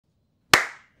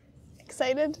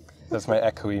Excited? That's my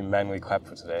echoey, manly clap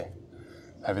for today.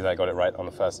 Happy that I got it right on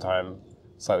the first time.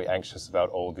 Slightly anxious about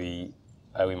all the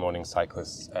early morning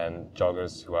cyclists and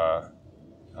joggers who are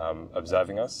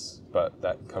observing us, but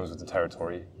that comes with the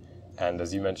territory. And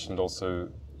as you mentioned also,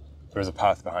 there is a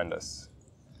path behind us.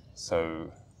 So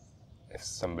if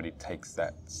somebody takes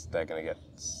that, they're going to get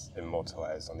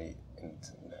immortalized on the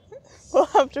internet. We'll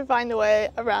have to find a way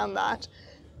around that.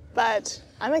 But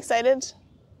I'm excited.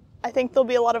 I think there'll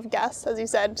be a lot of guests, as you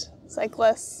said,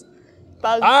 cyclists,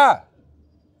 bugs. Ah!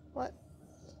 What?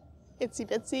 Itsy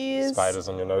bitsies. Spiders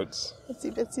on your notes.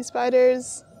 Itsy bitsy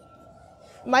spiders.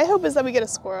 My hope is that we get a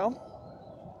squirrel.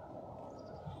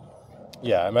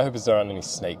 Yeah, my hope is there aren't any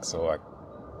snakes or like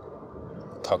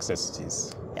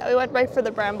toxicities. Yeah, we went right for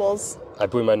the brambles. I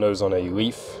blew my nose on a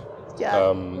leaf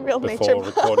Real nature before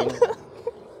recording,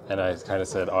 and I kind of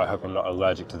said, "Oh, I hope I'm not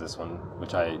allergic to this one,"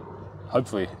 which I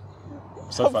hopefully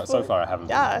so far I haven't.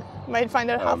 Yeah, might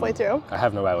find out halfway through. I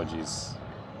have no allergies.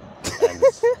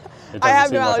 And it I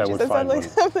have no seem like allergies. That sounds like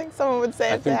something someone would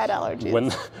say if they had allergies.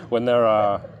 When there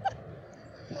are,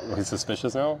 he's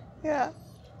suspicious now. Yeah.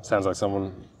 Sounds like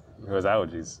someone who has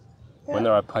allergies. Yeah. When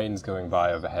there are planes going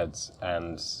by overhead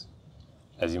and,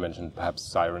 as you mentioned, perhaps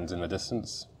sirens in the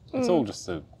distance, it's all just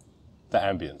the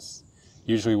ambience.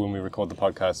 Usually when we record the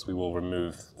podcast, we will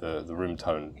remove the room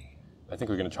tone. I think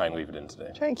we're going to try and leave it in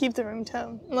today. Try and keep the room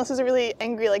tone. Unless there's a really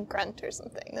angry like grunt or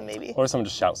something, then maybe. Or if someone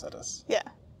just shouts at us. Yeah.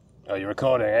 Oh, you're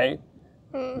recording, eh?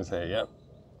 We say, yeah.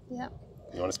 Yeah.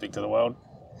 You want to speak to the world?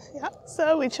 Yeah.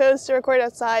 So we chose to record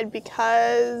outside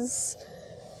because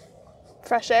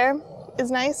fresh air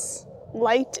is nice,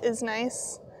 light is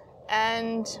nice,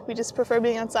 and we just prefer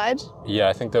being outside. Yeah,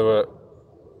 I think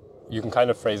you can kind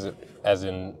of phrase it as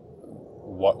in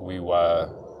what we were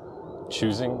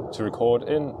choosing to record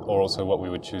in, or also what we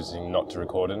were choosing not to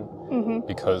record in. Mm-hmm.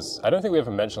 Because I don't think we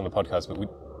ever mentioned on the podcast, but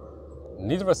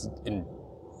neither of us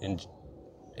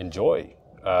enjoy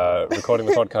recording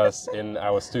the podcast in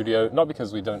our studio. Not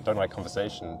because we don't like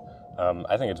conversation.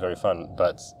 I think it's very fun,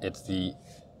 but it's the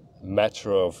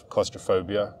matter of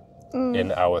claustrophobia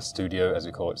in our studio, as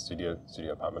we call it, studio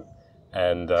apartment,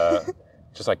 and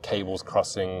just like cables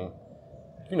crossing.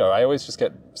 You know, I always just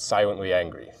get silently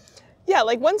angry. Yeah,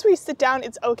 like once we sit down,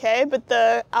 it's okay, but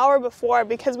the hour before,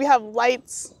 because we have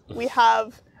lights,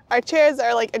 our chairs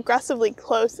are like aggressively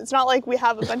close. It's not like we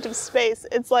have a bunch of space.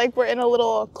 It's like we're in a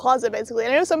little closet, basically.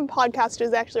 And I know some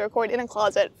podcasters actually record in a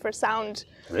closet for sound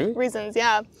reasons,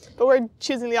 yeah. But we're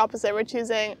choosing the opposite. We're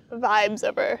choosing vibes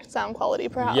over sound quality,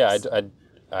 perhaps. Yeah,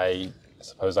 I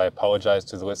suppose I apologize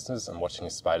to the listeners. I'm watching a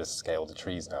spider scale the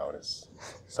trees now, and it's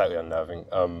slightly unnerving.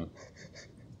 I'm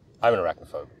an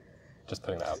arachnophobe. Just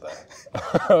putting that out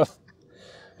there.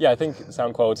 Yeah, I think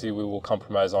sound quality we will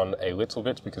compromise on a little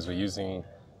bit because we're using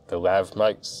the lav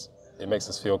mics. It makes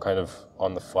us feel kind of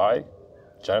on the fly,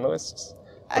 journalists.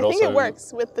 I think it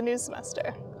works with the news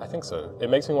semester. I think so. It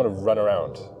makes me want to run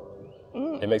around.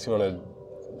 It makes me want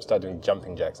to start doing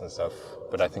jumping jacks and stuff.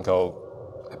 But I think I'll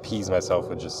appease myself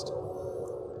with just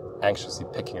anxiously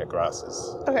picking at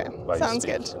grasses. Okay, sounds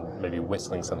good. And maybe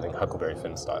whistling something Huckleberry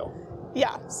Finn style.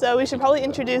 Yeah, so we should probably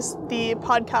introduce the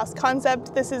podcast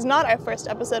concept. This is not our first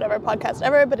episode of our podcast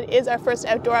ever, but it is our first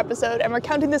outdoor episode, and we're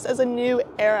counting this as a new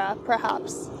era,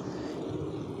 perhaps.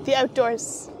 The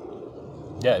outdoors.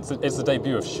 Yeah, it's the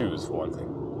debut of shoes, for one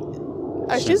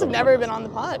thing. Our shoes have never been on the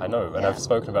pod. I know, and I've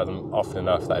spoken about them often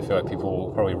enough that I feel like people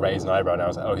will probably raise an eyebrow now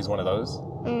and say, oh, he's one of those.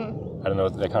 I don't know,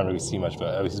 they can't really see much,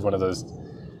 but he's one of those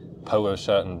polo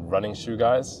shirt and running shoe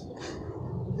guys.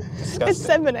 Disgusting. It's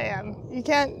 7 a.m. You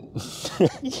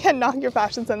can't knock your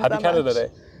fashion sense Happy that Canada much.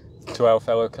 Day to our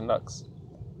fellow Canucks.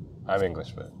 I'm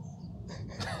English, but...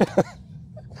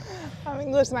 I'm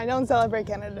English and I don't celebrate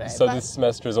Canada Day. So this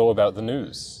semester is all about the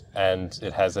news, and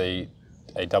it has a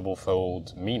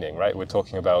double-fold meaning, right? We're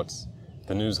talking about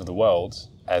the news of the world,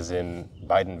 as in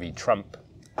Biden v. Trump,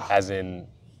 as in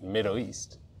Middle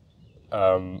East.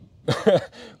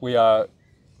 We are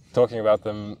talking about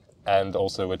them, and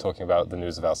also we're talking about the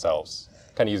news of ourselves,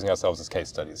 kind of using ourselves as case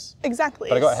studies. Exactly.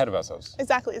 But I got ahead of ourselves.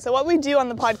 Exactly. So what we do on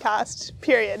the podcast,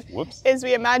 period, is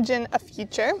we imagine a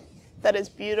future that is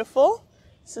beautiful,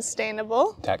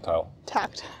 sustainable. Tactile.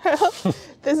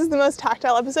 This is the most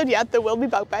tactile episode yet. There will be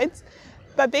bug bites.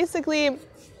 But basically,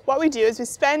 what we do is we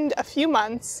spend a few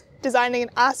months designing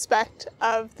an aspect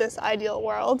of this ideal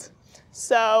world.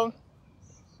 So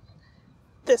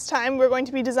this time we're going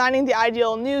to be designing the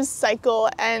ideal news cycle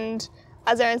and,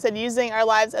 as Aaron said, using our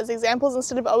lives as examples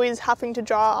instead of always having to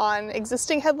draw on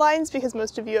existing headlines, because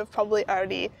most of you have probably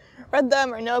already read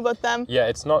them or know about them. Yeah,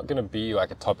 it's not going to be like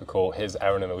a topical, here's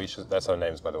Aaron and Alicia, that's our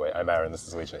names by the way, I'm Aaron, this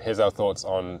is Alicia, here's our thoughts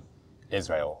on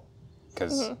Israel,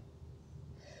 because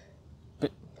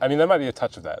I mean, there might be a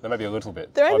touch of that. There might be a little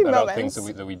bit There might be about moments.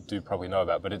 things that we do probably know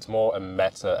about, but it's more a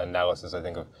meta-analysis, I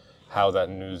think, of how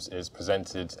that news is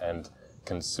presented and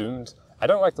consumed. I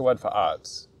don't like the word for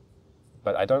arts,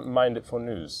 but I don't mind it for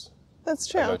news. That's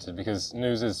true. I noted, because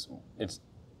news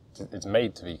it's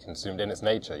made to be consumed in its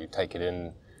nature. You take it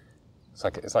in.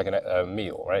 It's like a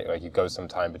meal, right? Like you go some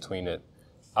time between it.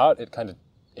 Art, it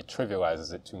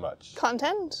trivializes it too much.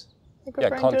 Content? Like Yeah,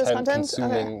 referring to it as content, content?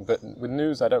 consuming, Okay. but with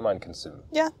news, I don't mind consuming.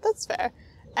 Yeah, that's fair.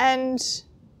 And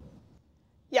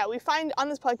yeah, we find on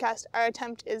this podcast, our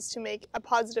attempt is to make a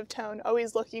positive tone,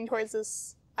 always looking towards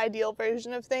this ideal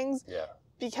version of things. Yeah.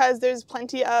 Because there's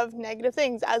plenty of negative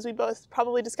things, as we both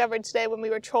probably discovered today when we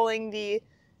were trolling the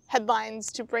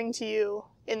headlines to bring to you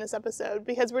in this episode.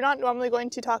 Because we're not normally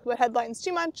going to talk about headlines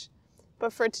too much,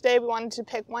 but for today we wanted to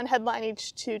pick one headline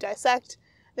each to dissect.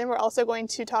 Then we're also going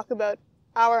to talk about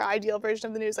our ideal version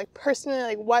of the news, like personally,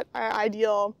 like what our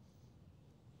ideal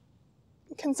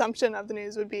consumption of the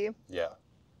news would be. Yeah.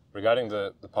 Regarding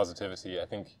the positivity, I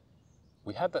think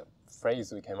we had that phrase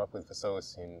that we came up with for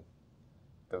Solacene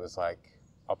that was like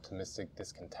optimistic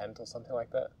discontent or something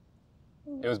like that.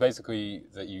 It was basically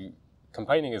that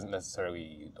complaining isn't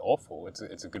necessarily awful.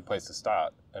 It's a good place to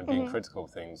start, and being critical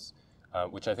of things,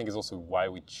 which I think is also why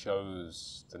we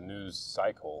chose the news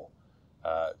cycle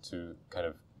to kind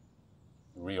of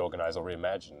reorganize or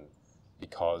reimagine,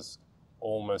 because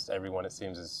almost everyone, it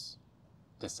seems, is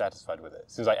dissatisfied with it.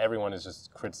 It seems like everyone is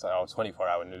just criticizing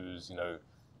 24-hour news,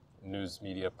 news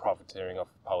media profiteering off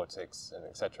politics, and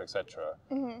et cetera, et cetera.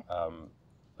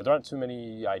 But there aren't too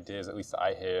many ideas, at least that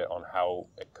I hear, on how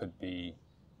it could be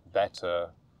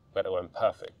better, let alone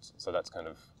perfect. So that's kind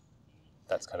of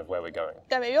where we're going.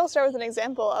 Yeah, maybe I'll start with an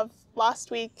example of last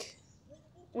week.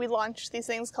 We launched these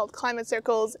things called climate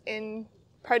circles in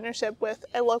partnership with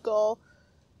a local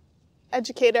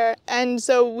educator. And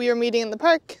so we were meeting in the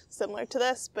park, similar to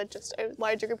this, but just a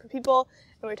larger group of people.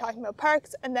 And we were talking about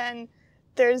parks. And then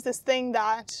there's this thing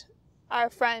that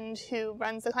our friend who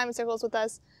runs the climate circles with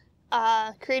us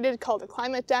created called a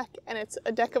climate deck. And it's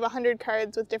a deck of 100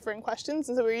 cards with different questions.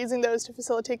 And so we're using those to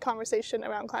facilitate conversation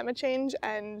around climate change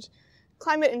and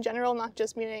climate in general, not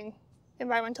just meaning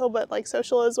environmental, but like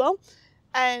social as well.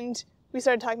 And we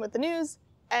started talking about the news,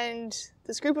 and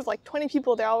this group of like 20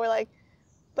 people, they all were like,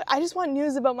 but I just want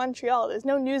news about Montreal. There's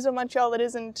no news of Montreal that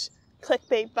isn't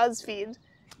clickbait, BuzzFeed.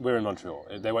 We're in Montreal.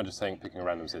 They weren't just picking a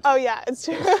random city. Oh yeah, it's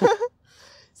true.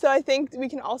 So I think we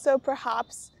can also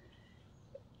perhaps,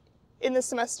 in this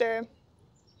semester,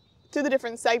 through the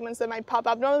different segments that might pop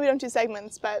up. Normally we don't do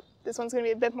segments, but this one's going to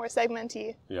be a bit more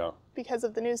segmenty because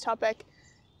of the news topic.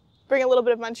 Bring a little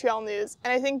bit of Montreal news.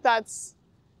 And I think that's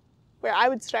where I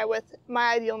would start with.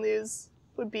 My ideal news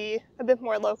would be a bit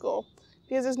more local,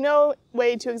 because there's no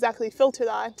way to exactly filter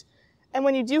that. And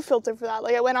when you do filter for that,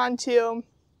 like I went on to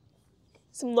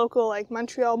some local like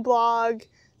Montreal blog,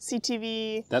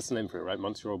 CTV. That's the name for it, right?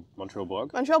 Montreal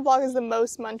blog? Montreal blog is the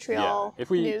most Montreal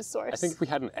news source. I think if we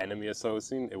had an enemy of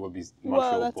Solacene, it would be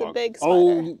Montreal Whoa, that's blog. A big spider.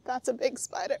 Oh. That's a big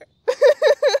spider.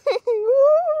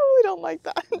 We don't like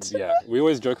that. Yeah, we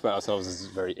always joke about ourselves as a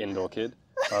very indoor kid.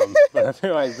 But I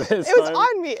feel like this It was time,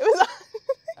 on me. It was on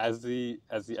as the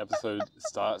episode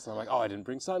starts, I'm like, oh, I didn't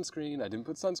bring sunscreen. I didn't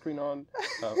put sunscreen on.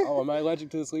 Oh, am I allergic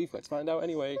to this leaf? Let's find out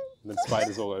anyway. And then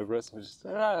spiders all over us. We're just,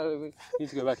 we need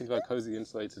to go back into our cozy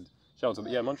insulated shelter.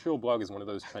 But yeah, Montreal blog is one of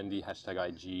those trendy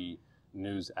 #IG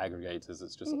news aggregators.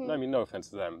 It's just, I mean, no offense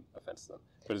to them, but it's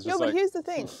just No, but here's the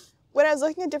thing. When I was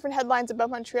looking at different headlines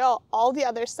about Montreal, all the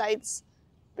other sites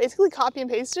basically copy and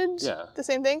pasted the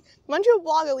same thing. Montreal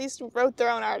blog at least wrote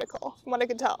their own article, from what I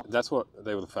could tell. That's what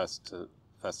they were the first to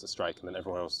strike, and then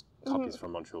everyone else copies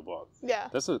from Montreal blog. Yeah.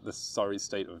 That's the sorry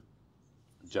state of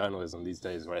journalism these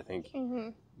days, where I think,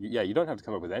 you don't have to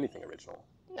come up with anything original.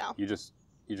 No. You just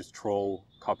troll,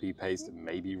 copy, paste,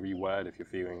 maybe reword if you're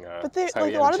feeling. But they,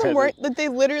 like, a lot of them weren't. Like, they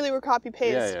literally were copy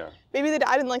paste. Yeah. Maybe they'd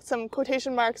add in like some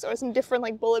quotation marks or some different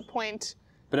like bullet point.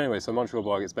 But anyway, so Montreal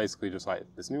blog, it's basically just like,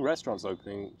 this new restaurant's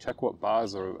opening, check what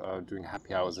bars are doing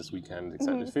happy hours this weekend,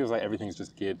 etc. It feels like everything's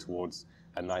just geared towards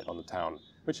a night on the town,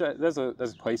 which there's a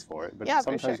place for it, but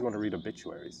sometimes you want to read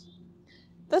obituaries.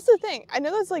 That's the thing. I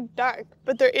know that's like dark,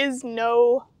 but there is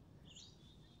no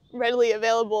readily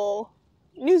available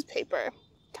newspaper,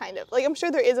 kind of. Like, I'm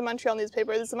sure there is a Montreal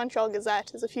newspaper, there's the Montreal Gazette,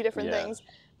 there's a few different things.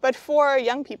 But for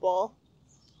young people...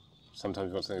 Sometimes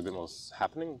you want something a bit more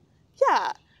happening?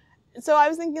 Yeah. So I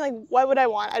was thinking, like, what would I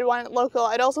want? I'd want it local.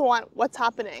 I'd also want what's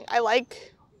happening. I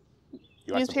like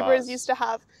newspapers used to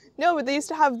have... No, but they used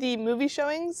to have the movie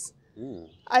showings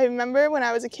I remember when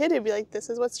I was a kid, it'd be like, this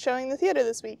is what's showing in the theater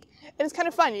this week. And it's kind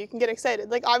of fun. You can get excited.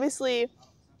 Like, obviously,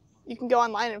 you can go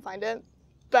online and find it.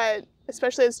 But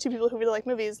especially as two people who really like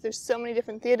movies, there's so many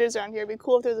different theaters around here. It'd be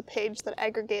cool if there was a page that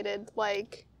aggregated,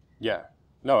 like... Yeah.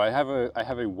 No, I have a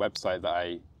website that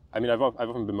I've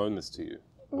often bemoaned this to you,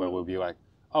 where we'll be like,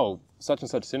 oh, such and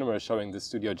such cinema is showing this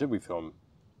Studio Ghibli film.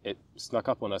 It snuck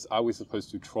up on us. Are we supposed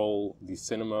to troll the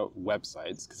cinema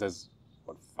websites? Because there's,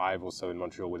 5 or so in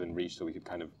Montreal within reach that we could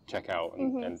kind of check out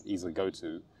and easily go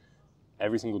to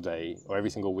every single day or every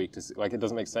single week. It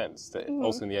doesn't make sense. That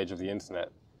also in the age of the internet,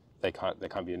 there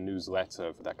can't be a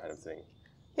newsletter for that kind of thing.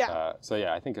 Yeah.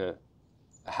 I think a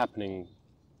happening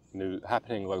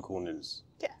local news.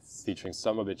 Yes. Featuring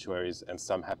some obituaries and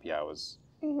some happy hours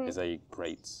is a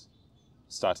great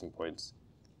starting point.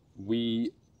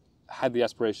 We had the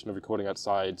aspiration of recording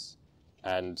outside,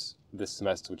 and this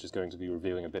semester, which is going to be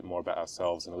revealing a bit more about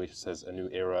ourselves, and Alicia says a new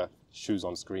era, shoes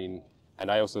on screen, and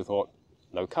I also thought,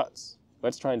 no cuts.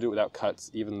 Let's try and do it without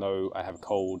cuts, even though I have a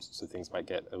cold, so things might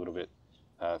get a little bit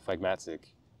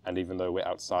phlegmatic, and even though we're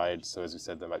outside, so as we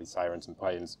said, there might be sirens and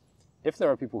planes. If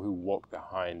there are people who walk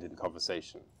behind in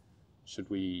conversation, should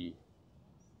we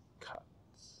cut?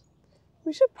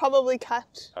 We should probably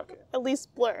cut. Okay. At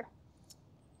least blur.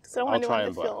 Because I don't want anyone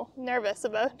to blur. feel nervous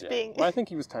about being... Well, I think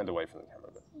he was turned away from the camera.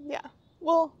 Yeah.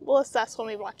 We'll assess when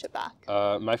we watch it back.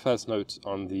 My first note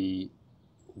on the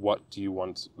what do you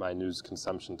want my news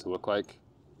consumption to look like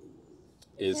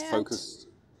is focused...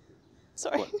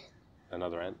 Sorry. What?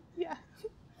 Another ant? Yeah.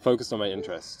 Focused on my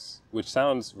interests, which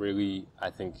sounds really, I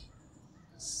think,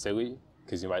 silly,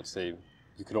 because you might say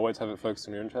you could always have it focused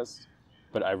on your interests,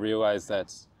 but I realize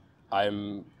that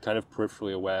I'm kind of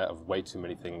peripherally aware of way too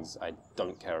many things I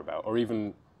don't care about, or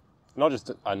even not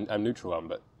just I'm neutral on,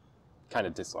 but kind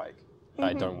of dislike that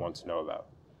I don't want to know about.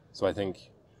 So I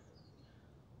think,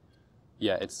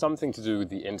 yeah, it's something to do with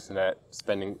the internet,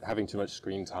 having too much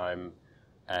screen time,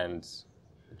 and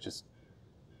just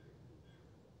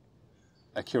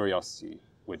a curiosity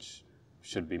which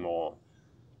should be more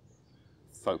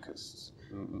focused,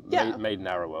 made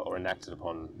narrower or enacted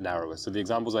upon narrower. So the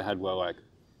examples I had were like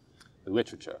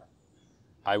literature.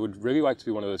 I would really like to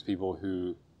be one of those people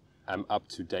who am up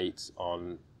to date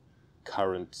on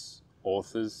current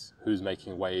authors, who's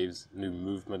making waves, new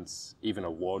movements, even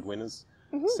award winners,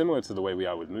 similar to the way we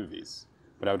are with movies.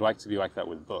 But I would like to be like that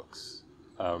with books.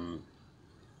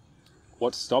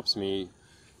 What stops me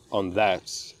on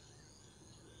that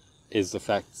is the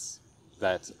fact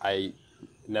that I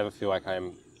never feel like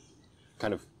I'm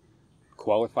kind of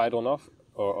qualified enough,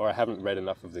 or I haven't read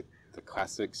enough of the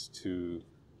classics to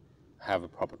have a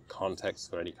proper context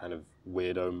for any kind of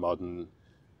weirdo modern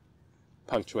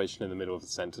punctuation in the middle of the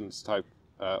sentence type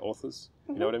authors.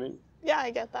 You know what I mean? Yeah,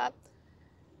 I get that.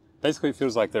 Basically, it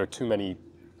feels like there are too many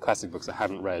classic books I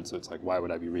haven't read, so it's like, why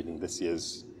would I be reading this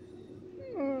year's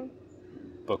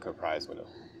Booker Prize winner?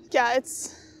 Yeah,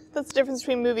 that's the difference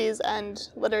between movies and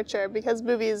literature, because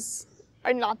movies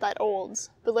are not that old,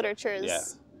 but literature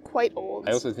is quite old.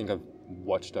 I also think I've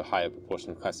watched a higher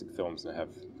proportion of classic films than I have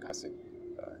classic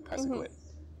lit.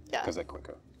 Yeah. Because they're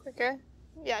quicker. Quicker?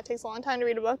 Yeah, it takes a long time to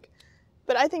read a book.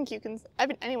 But I think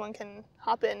anyone can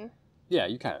hop in. Yeah,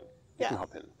 you can. You can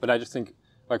hop in. But I just think,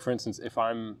 like, for instance, if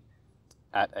I'm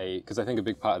because I think a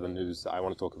big part of the news that I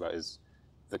want to talk about is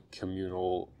the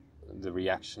communal, the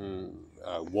reaction,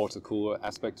 water cooler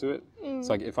aspect to it. It's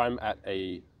like if I'm at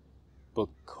a book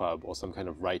club or some kind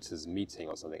of writers meeting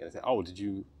or something, and I say, oh, did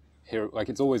you hear, like,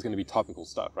 it's always going to be topical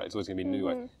stuff, right? It's always going to be new,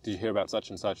 like, did you hear about such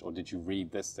and such, or did you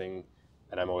read this thing?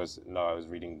 And I'm always, no, I was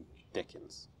reading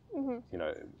Dickens. You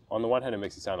know, on the one hand, it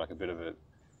makes you sound like a bit of a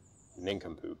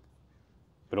nincompoop,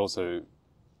 but also,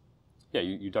 yeah,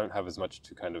 you don't have as much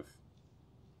to kind of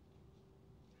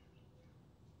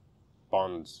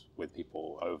bond with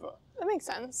people over. That makes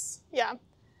sense. Yeah.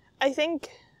 I think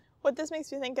what this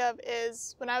makes me think of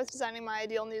is when I was designing my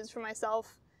ideal news for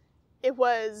myself, it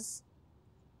was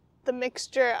the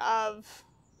mixture of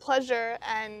pleasure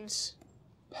and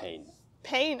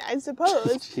pain, I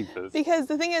suppose. Because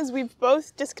the thing is, we've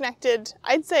both disconnected,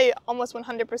 I'd say almost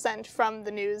 100% from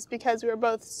the news, because we were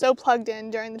both so plugged in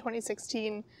during the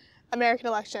 2016 American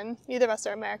election. Neither of us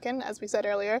are American, as we said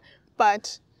earlier,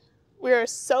 but we were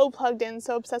so plugged in,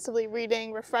 so obsessively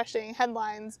reading refreshing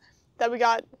headlines that we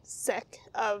got sick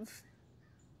of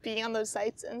being on those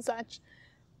sites and such.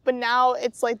 But now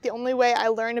it's like the only way I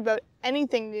learn about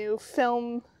anything new,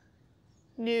 film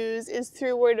news, is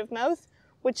through word of mouth,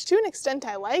 which to an extent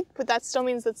I like, but that still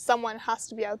means that someone has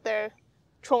to be out there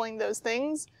trolling those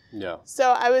things. Yeah.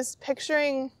 So I was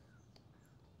picturing,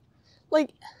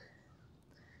 like,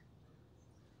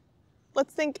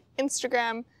 let's think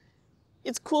Instagram.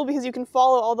 It's cool because you can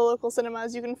follow all the local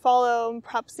cinemas. You can follow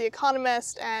perhaps The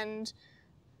Economist and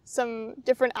some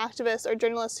different activists or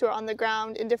journalists who are on the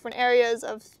ground in different areas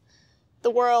of the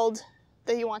world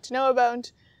that you want to know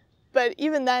about. But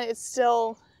even then, it's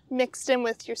still mixed in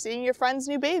with you're seeing your friend's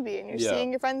new baby and you're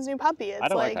seeing your friend's new puppy. It's I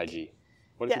don't like IG.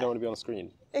 What if you don't want to be on the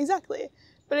screen? Exactly.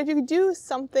 But if you could do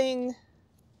something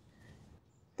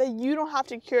that you don't have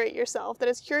to curate yourself, that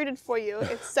is curated for you,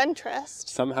 it's centrist.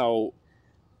 Somehow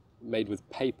made with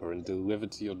paper and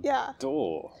delivered to your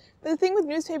door. But the thing with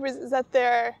newspapers is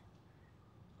that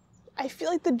I feel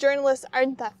like the journalists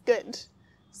aren't that good.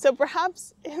 So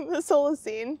perhaps in the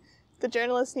Solacene, the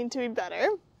journalists need to be better,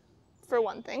 for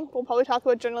one thing. We'll probably talk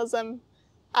about journalism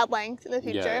at length in the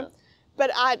future. Yeah.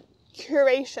 But at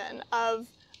curation of,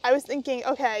 I was thinking,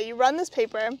 okay, you run this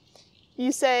paper,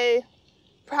 you say,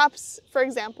 perhaps, for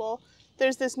example,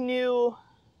 there's this new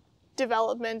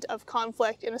development of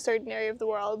conflict in a certain area of the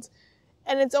world,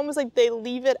 and it's almost like they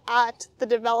leave it at the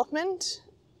development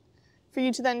for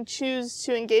you to then choose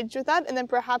to engage with that, and then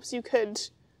perhaps you could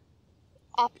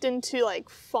opt into like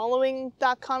following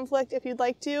that conflict if you'd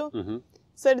like to,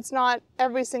 so that it's not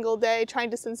every single day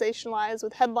trying to sensationalize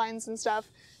with headlines and stuff,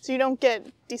 so you don't get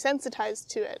desensitized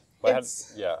to it. Well,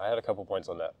 I had a couple points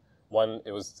on that. One,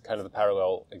 it was kind of the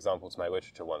parallel example to my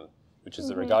literature one, which is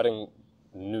that regarding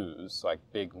news, like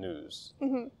big news,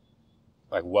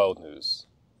 like world news,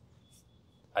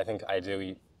 I think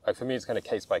ideally, like for me, it's kind of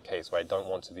case by case, where I don't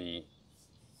want to be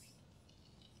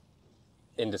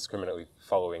indiscriminately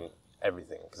following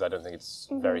everything, because I don't think it's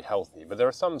very healthy. But there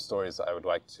are some stories that I would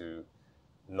like to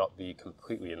not be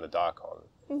completely in the dark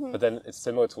on. But then it's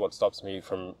similar to what stops me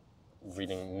from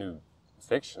reading new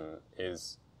fiction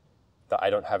is that I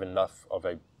don't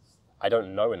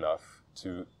know enough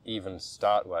to even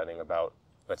start learning about,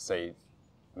 let's say,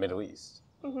 Middle East.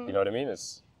 You know what I mean?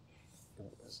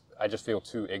 I just feel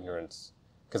too ignorant,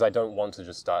 because I don't want to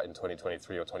just start in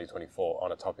 2023 or 2024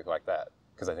 on a topic like that,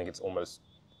 because I think it's almost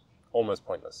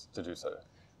pointless to do so.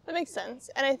 That makes sense.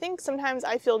 And I think sometimes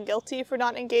I feel guilty for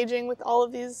not engaging with all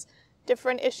of these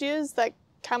different issues that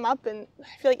come up, and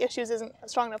I feel like issues isn't a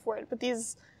strong enough word, but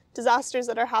these disasters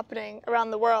that are happening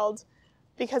around the world,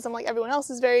 because I'm like, everyone else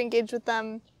is very engaged with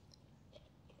them.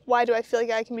 Why do I feel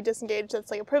like I can be disengaged?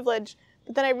 That's like a privilege.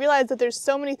 But then I realize that there's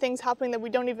so many things happening that we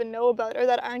don't even know about or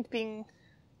that aren't being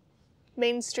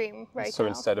mainstream right now. So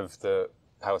instead of the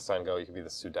Palestine girl, you could be the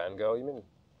Sudan girl, you mean?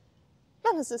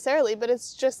 Not necessarily, but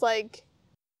it's just like,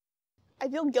 I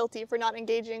feel guilty for not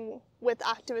engaging with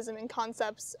activism and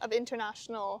concepts of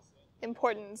international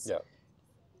importance. Yeah.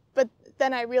 But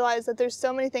then I realize that there's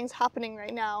so many things happening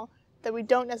right now that we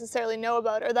don't necessarily know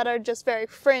about, or that are just very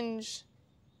fringe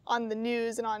on the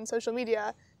news and on social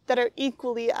media, that are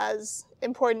equally as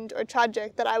important or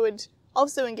tragic, that I would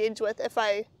also engage with if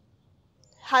I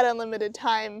had unlimited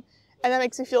time. And that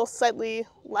makes me feel slightly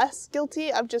less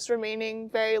guilty of just remaining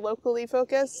very locally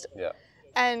focused. Yeah.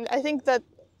 And I think that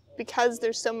because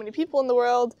there's so many people in the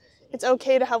world, it's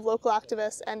okay to have local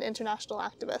activists and international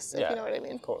activists, if you know what I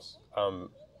mean. Of course.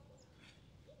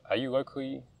 Are you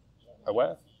locally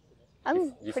aware? I'm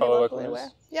you pretty follow locally local aware.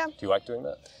 news? Yeah. Do you like doing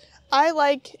that? I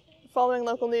like following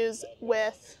local news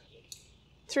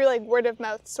through like word of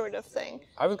mouth sort of thing.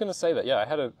 I was going to say that, yeah,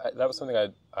 that was something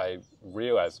I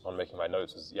realized upon making my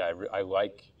notes was, I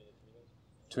like,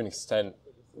 to an extent,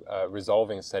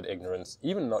 resolving said ignorance,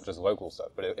 even not just local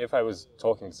stuff, but if I was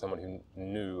talking to someone who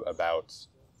knew about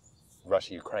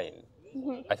Russia-Ukraine,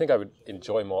 I think I would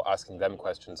enjoy more asking them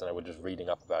questions than I would just reading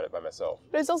up about it by myself.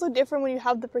 But it's also different when you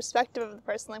have the perspective of the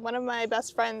person. Like, one of my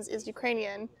best friends is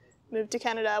Ukrainian, moved to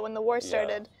Canada when the war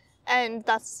started, and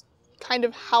that's kind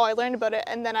of how I learned about it.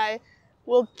 And then I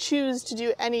will choose to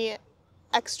do any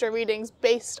extra readings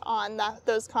based on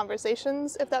those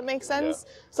conversations, if that makes sense.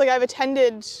 Yeah. So, like, I've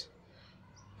attended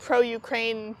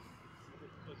pro-Ukraine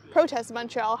protests in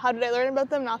Montreal. How did I learn about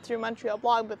them? Not through Montreal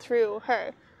blog, but through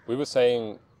her. We were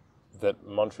saying that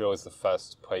Montreal is the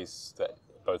first place that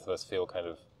both of us feel kind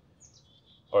of,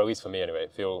 or at least for me anyway,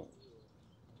 feel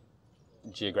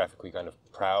geographically kind of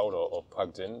proud or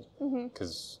plugged in,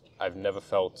 because I've never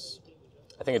felt,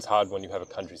 I think it's hard when you have a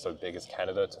country so big as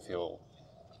Canada to feel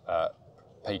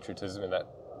patriotism in that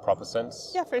proper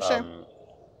sense. Yeah, for sure.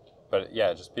 But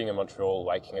yeah, just being in Montreal,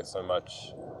 liking it so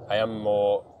much, I am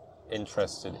more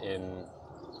interested in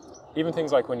even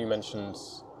things like when you mentioned,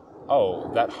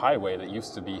 oh, that highway that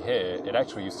used to be here, it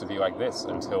actually used to be like this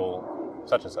until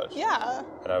such and such. Yeah.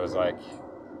 And I was like,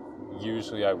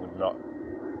 usually I would not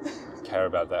care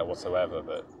about that whatsoever,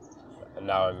 but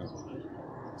now I'm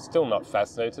still not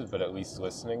fascinated, but at least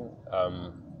listening.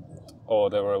 Or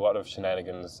there were a lot of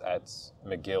shenanigans at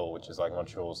McGill, which is like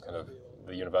Montreal's kind of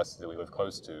the university that we live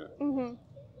close to. Mm-hmm.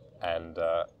 And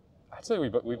I'd say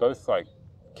we both like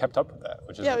kept up with that,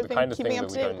 which is the kind of thing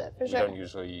that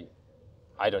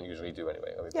I don't usually do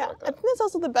anyway. Yeah, I think that's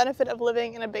also the benefit of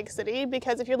living in a big city,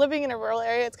 because if you're living in a rural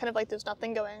area, it's kind of like there's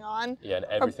nothing going on. Yeah, and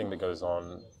everything that goes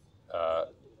on,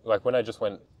 like when I just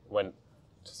went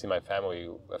to see my family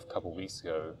a couple weeks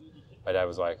ago, my dad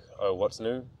was like, "Oh, what's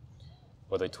new?"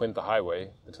 Well, they twinned the highway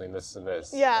between this and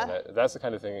this. Yeah. And that's the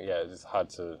kind of thing, yeah, it's hard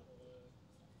to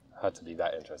be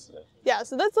that interested in. Yeah,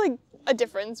 so that's like a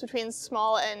difference between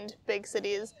small and big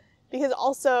cities. Because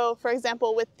also, for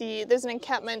example, there's an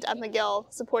encampment at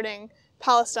McGill supporting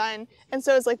Palestine, and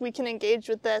so it's like we can engage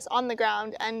with this on the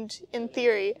ground and in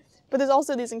theory, but there's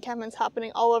also these encampments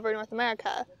happening all over North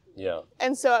America. Yeah.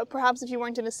 And so perhaps if you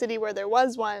weren't in a city where there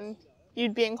was one,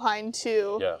 you'd be inclined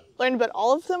to learn about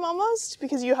all of them almost,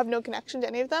 because you have no connection to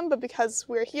any of them, but because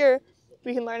we're here,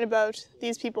 we can learn about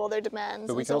these people, their demands,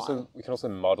 but we can also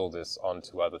model this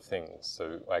onto other things.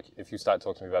 So like if you start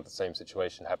talking about the same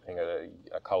situation happening at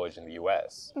a college in the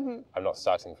US, I'm not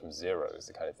starting from zero is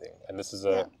the kind of thing. And this is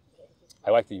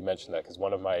I like that you mentioned that, because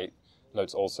one of my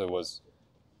notes also was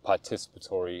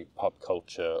participatory pop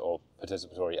culture or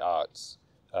participatory arts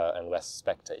and less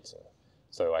spectating.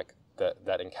 So like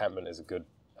that encampment is a good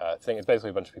thing. It's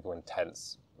basically a bunch of people in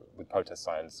tents with protest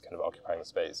signs kind of occupying the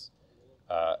space.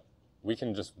 We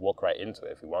can just walk right into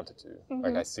it if we wanted to.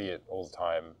 Like I see it all the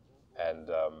time, and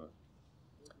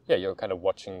you're kind of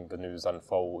watching the news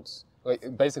unfold.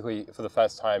 Like basically, for the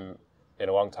first time in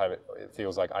a long time, it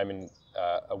feels like I'm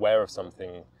aware of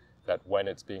something that when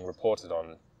it's being reported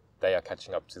on, they are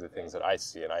catching up to the things that I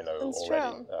see and I know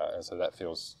already. And so that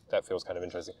feels kind of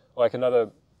interesting. Like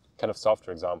another kind of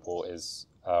softer example is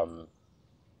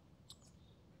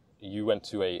you went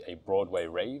to a Broadway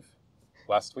rave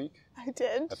last week. I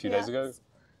did. A few days ago.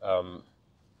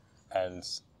 And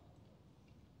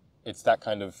it's that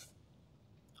kind of,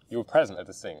 you were present at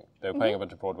this thing. They were playing a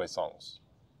bunch of Broadway songs.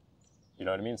 You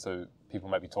know what I mean? So people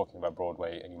might be talking about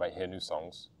Broadway and you might hear new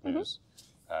songs, news.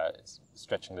 It's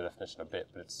stretching the definition a bit,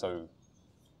 but it's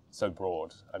so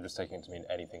broad. I'm just taking it to mean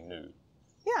anything new.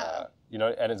 Yeah.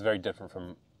 And it's very different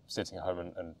from sitting at home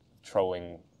and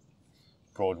trolling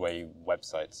Broadway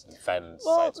websites and fan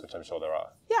sites, which I'm sure there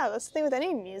are. Yeah, that's the thing with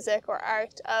any music or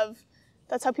art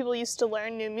that's how people used to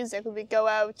learn new music. Would go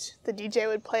out, the DJ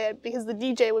would play it because the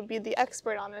DJ would be the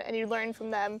expert on it and you learn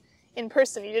from them in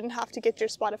person. You didn't have to get your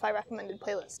Spotify recommended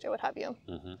playlist or what have you.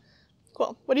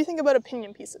 Cool. What do you think about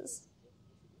opinion pieces?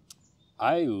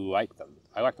 I like them.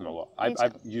 I like them a lot.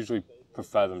 I usually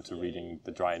prefer them to reading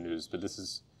the dry news, but this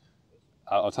is,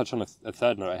 I'll touch on a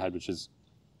third note I had, which is,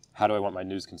 how do I want my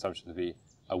news consumption to be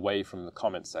away from the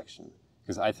comment section?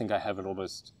 Because I think I have an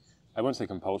almost, I won't say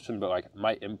compulsion, but like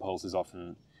my impulse is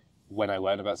often when I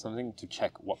learn about something to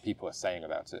check what people are saying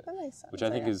about it. That makes sense. Which I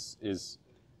think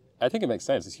I think it makes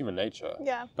sense. It's human nature.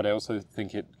 Yeah. But I also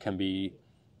think it can be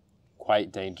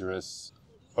quite dangerous,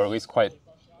 or at least quite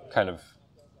kind of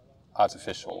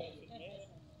artificial.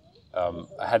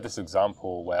 I had this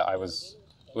example where I was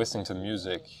listening to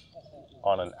music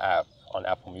on an app, on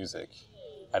Apple Music,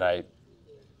 and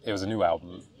it was a new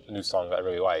album, a new song that I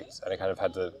really liked, and I kind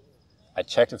of I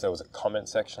checked if there was a comment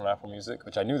section on Apple Music,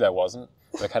 which I knew there wasn't,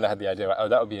 but I kind of had the idea, like, oh,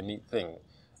 that would be a neat thing.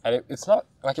 And it's not,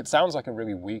 like, it sounds like a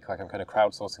really weak, like I'm kind of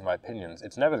crowdsourcing my opinions.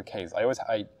 It's never the case.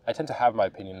 I tend to have my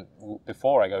opinion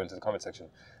before I go into the comment section,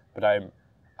 but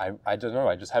I don't know,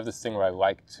 I just have this thing where I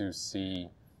like to see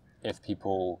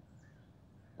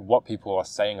what people are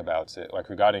saying about it, like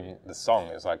regarding the song.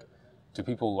 Is like, do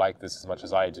people like this as much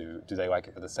as I do? Do they like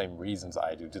it for the same reasons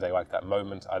I do? Do they like that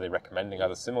moment? Are they recommending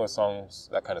other similar songs?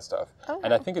 That kind of stuff. Okay.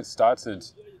 And I think it started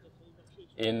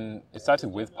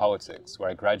with politics, where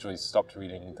I gradually stopped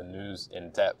reading the news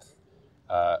in depth,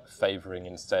 favoring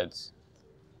instead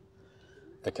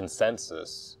the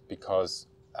consensus, because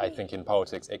I think in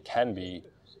politics it can be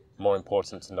more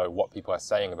important to know what people are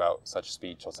saying about such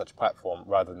speech or such platform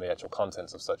rather than the actual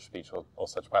contents of such speech or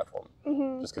such platform.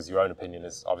 Just because your own opinion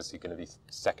is obviously going to be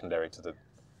secondary to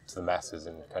the masses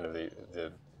in kind of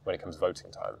the when it comes voting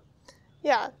time.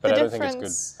 Yeah, but I don't think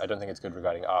it's good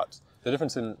regarding art. The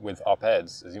difference with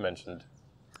op-eds, as you mentioned,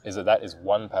 is that is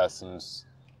one person's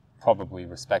probably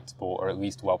respectable or at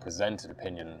least well-presented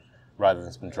opinion, rather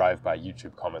than some drive-by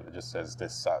YouTube comment that just says,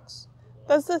 this sucks.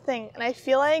 That's the thing, and I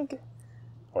feel like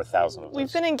or 1,000 of those.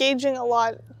 We've been engaging a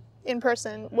lot in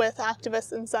person with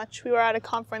activists and such. We were at a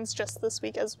conference just this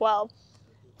week as well.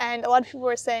 And a lot of people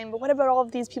were saying, but what about all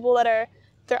of these people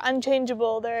they're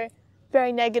unchangeable, they're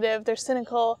very negative, they're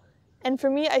cynical. And for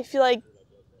me, I feel like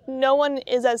no one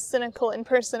is as cynical in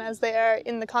person as they are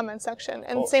in the comment section.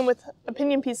 And same with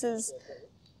opinion pieces.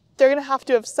 They're going to have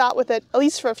to have sat with it at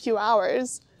least for a few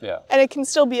hours. Yeah. And it can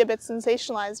still be a bit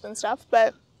sensationalized and stuff,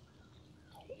 but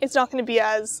it's not going to be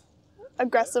as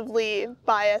aggressively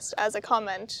biased as a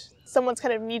comment. Someone's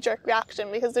kind of knee-jerk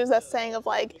reaction, because there's that saying of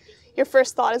like, your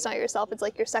first thought is not yourself, it's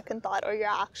like your second thought or your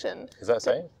action. Is that a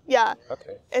saying? Yeah.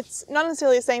 Okay. It's not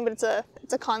necessarily a saying, but it's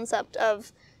a concept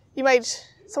of,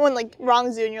 someone like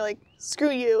wrongs you and you're like, screw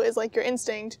you, is like your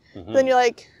instinct. But then you're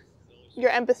like,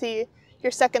 your empathy,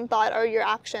 your second thought or your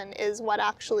action is what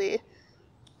actually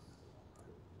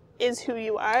is who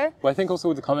you are. Well, I think also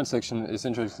with the comment section, it's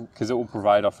interesting because it will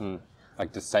provide often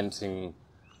like dissenting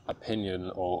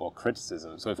opinion or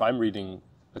criticism. So if I'm reading,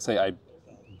 let's say I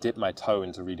dip my toe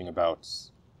into reading about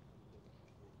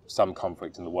some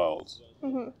conflict in the world,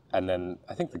 and then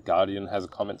I think The Guardian has a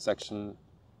comment section.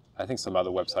 I think some other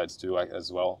websites do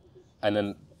as well. And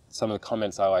then some of the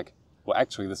comments are like, well,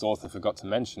 actually, this author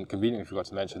conveniently forgot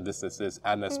to mention this,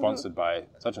 and they're sponsored by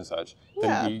such and such.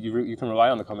 Yeah. Then you can rely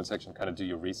on the comment section to kind of do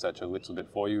your research a little bit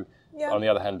for you. Yeah. On the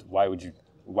other hand, why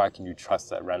can you trust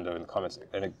that rando in the comments?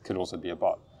 And it could also be a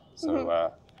bot.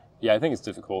 So, yeah, I think it's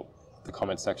difficult, the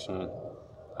comment section.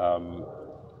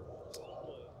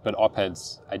 But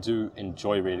op-eds, I do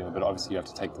enjoy reading them, but obviously you have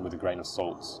to take them with a grain of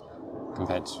salt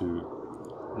compared to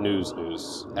news,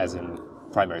 as in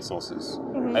primary sources.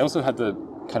 I also had the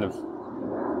kind of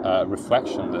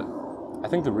reflection that I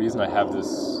think the reason I have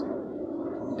this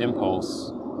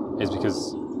impulse is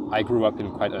because I grew up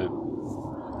in quite a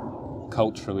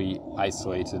culturally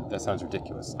isolated, that sounds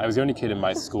ridiculous. I was the only kid in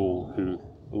my school who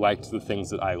liked the things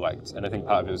that I liked, and I think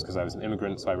part of it was because I was an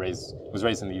immigrant, so I was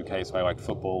raised in the UK, so I liked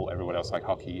football, everyone else liked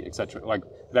hockey, etc. Like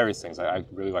various things. I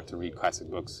really liked to read classic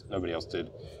books, nobody else did.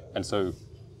 And so,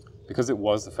 because it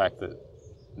was the fact that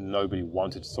nobody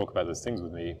wanted to talk about those things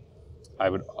with me, I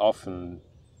would often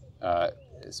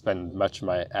spend much of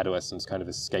my adolescence kind of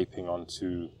escaping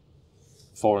onto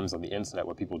forums on the internet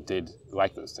where people did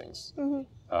like those things.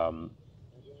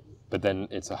 But then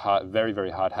it's a very,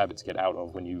 very hard habit to get out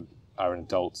of when you are an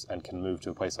adult and can move to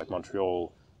a place like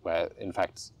Montreal, where in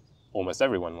fact almost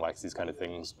everyone likes these kind of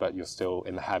things, but you're still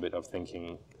in the habit of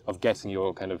getting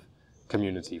your kind of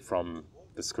community from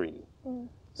the screen.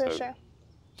 For sure.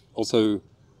 Also,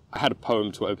 I had a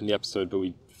poem to open the episode, but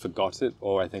we forgot it,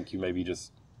 or I think you maybe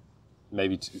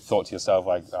thought to yourself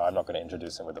like, oh, I'm not going to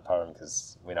introduce him with the poem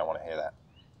because we don't want to hear that.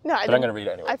 No, but I'm going to read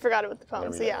it anyway. I forgot it with the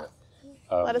poem, so yeah.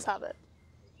 Anyway. Let us have it.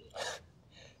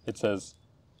 It says,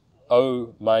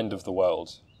 "O mind of the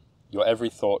world, your every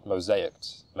thought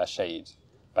mosaicked, macheted,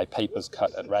 by papers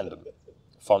cut at random,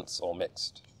 fonts all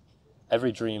mixed.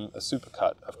 Every dream a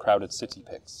supercut of crowded city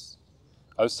pics.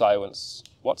 O silence,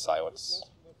 what silence?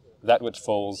 That which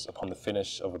falls upon the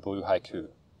finish of a blue haiku.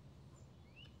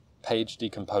 Page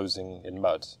decomposing in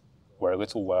mud, where a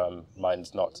little worm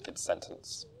minds not its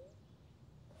sentence."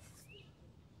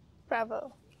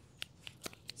 Bravo.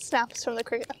 Snaps from the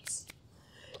crickets.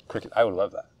 Cricket, I would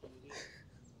love that.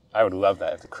 I would love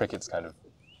that if the crickets kind of...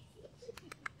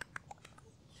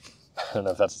 I don't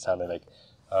know if that's the sound they make.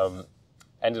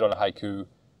 Ended on a haiku.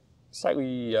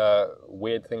 Slightly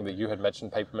weird thing that you had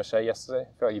mentioned paper mache yesterday.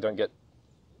 I feel like you don't get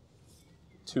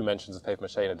 2 mentions of paper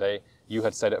mache in a day. You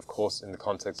had said it, of course, in the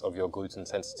context of your gluten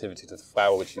sensitivity to the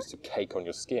flour, which used to cake on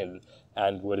your skin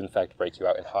and would, in fact, break you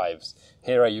out in hives.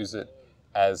 Here I use it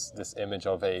as this image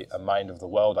of a mind of the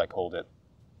world, I called it.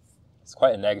 It's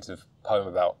quite a negative poem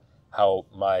about how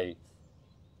my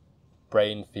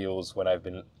brain feels when I've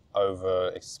been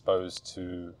overexposed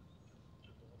to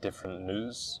different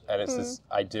news. And it's this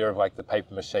idea of like the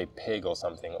paper mache pig or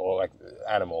something, or like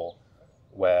animal,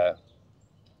 where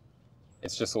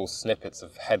it's just all snippets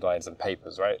of headlines and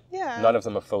papers, right? Yeah. None of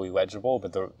them are fully legible,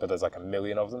 but there's like a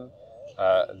million of them.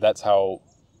 That's how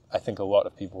I think a lot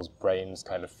of people's brains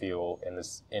kind of feel in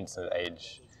this internet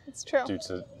age. It's true. Due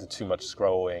to the too much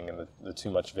scrolling and the too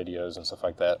much videos and stuff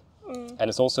like that. And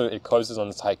it's also, it closes on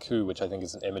this haiku, which I think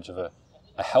is an image of a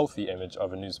healthy image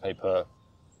of a newspaper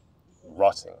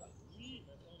rotting.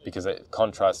 Because it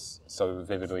contrasts so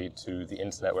vividly to the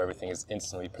internet where everything is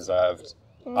instantly preserved,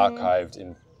 archived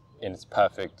in its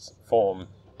perfect form.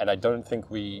 And I don't think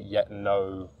we yet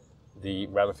know the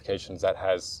ramifications that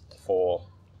has for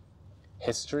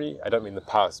history. I don't mean the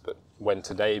past, but when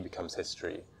today becomes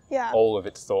history. Yeah. All of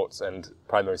its thoughts and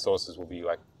primary sources will be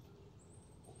like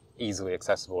easily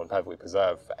accessible and perfectly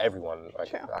preserved for everyone,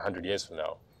 like 100 years from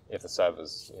now, if the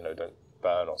servers, don't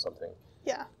burn or something.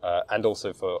 Yeah. And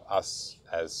also for us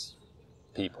as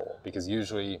people, because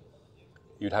usually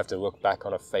you'd have to look back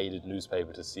on a faded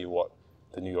newspaper to see what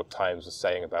the New York Times was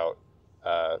saying about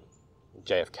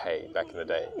JFK back in the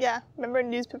day. Yeah, remember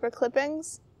newspaper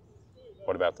clippings?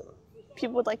 What about them?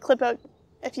 People would like clip out,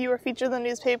 if you were featured in the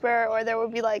newspaper, or there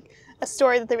would be like a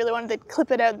story that they really wanted, they'd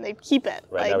clip it out and they'd keep it.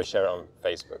 Right, like, now we share it on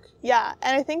Facebook. Yeah,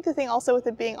 and I think the thing also with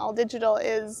it being all digital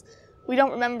is we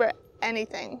don't remember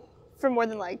anything for more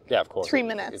than like Yeah, of course. 3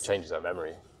 minutes. It changes our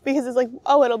memory. Because it's like,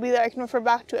 oh, it'll be there, I can refer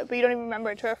back to it, but you don't even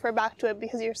remember to refer back to it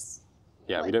because you're...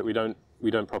 Yeah, like, we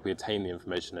don't properly attain the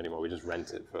information anymore. We just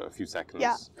rent it for a few seconds.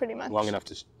 Yeah, pretty much. Long enough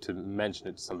to mention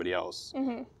it to somebody else.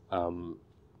 Mm-hmm.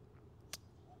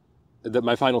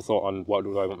 My final thought on what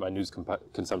do I want my news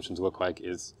consumption to look like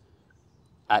is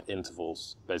at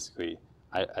intervals, basically.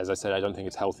 As I said, I don't think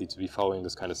it's healthy to be following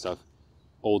this kind of stuff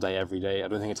all day, every day. I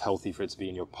don't think it's healthy for it to be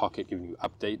in your pocket, giving you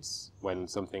updates when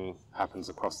something happens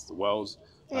across the world.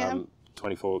 Yeah.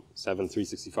 24/7,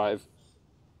 365.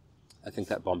 I think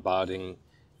that bombarding,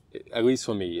 at least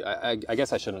for me, I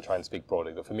guess I shouldn't try and speak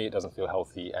broadly, but for me it doesn't feel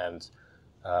healthy, and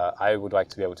I would like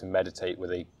to be able to meditate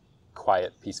with a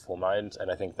quiet, peaceful mind, and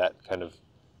I think that kind of,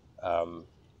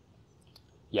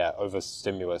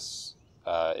 overstimulus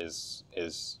is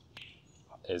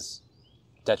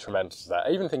detrimental to that. I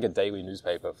even think a daily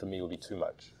newspaper for me would be too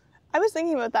much. I was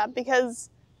thinking about that because,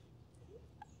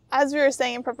 as we were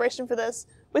saying in preparation for this,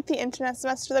 with the internet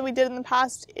semester that we did in the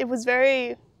past, it was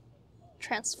very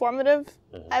transformative.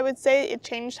 Mm-hmm. I would say it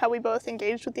changed how we both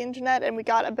engaged with the internet, and we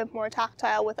got a bit more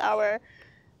tactile with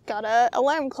got a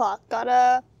alarm clock, got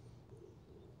a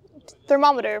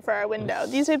thermometer for our window,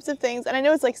 these types of things. And I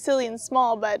know it's like silly and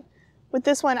small, but with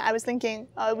this one I was thinking,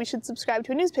 we should subscribe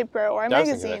to a newspaper or a magazine.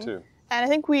 I was thinking that too. And I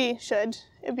think we should.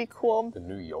 It'd be cool. The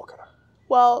New Yorker.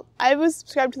 Well, I was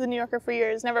subscribed to the New Yorker for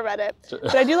years, never read it.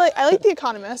 But I like The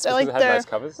Economist. I like their nice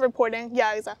covers? Reporting.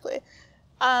 Yeah, exactly.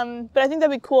 But I think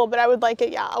that'd be cool, but I would like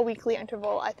it, a weekly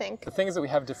interval, I think. The thing is that we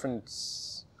have different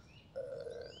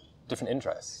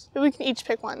interests. But we can each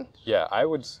pick one. Yeah, I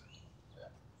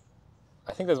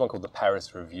think there's one called the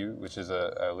Paris Review, which is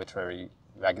a literary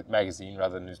magazine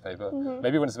rather than newspaper. Mm-hmm.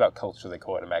 Maybe when it's about culture, they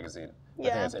call it a magazine. I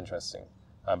think that's interesting.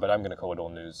 But I'm going to call it all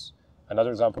news.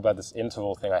 Another example about this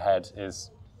interval thing I had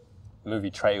is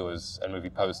movie trailers and movie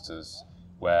posters,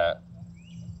 where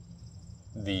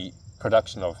the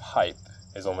production of hype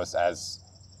is almost as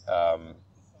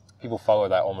people follow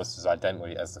that almost as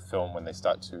identically as the film when they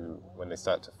start to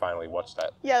finally watch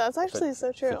that. Yeah, that's actually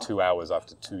so true. For 2 hours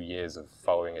after 2 years of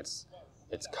following its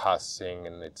casting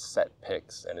and its set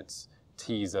picks and its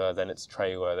teaser, then its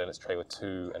trailer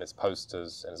 2, and its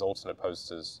posters and its alternate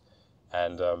posters.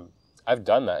 And I've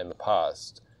done that in the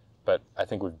past, but I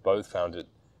think we've both found it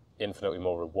infinitely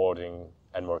more rewarding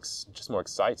and more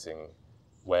exciting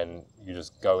when you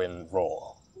just go in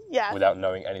raw, without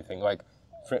knowing anything. Like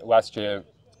last year,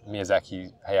 Hayao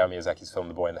Miyazaki's film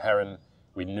 *The Boy and the Heron*.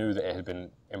 We knew that it had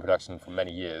been in production for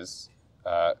many years.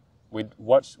 We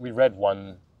read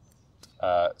one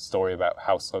story about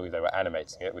how slowly they were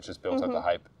animating it, which just built up the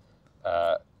hype.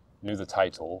 Knew the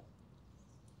title.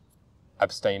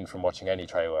 Abstained from watching any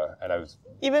trailer, and I was...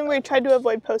 Even we tried to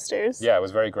avoid posters. Yeah, I was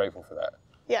very grateful for that.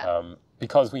 Yeah.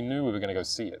 Because we knew we were going to go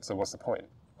see it, so what's the point?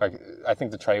 Like, I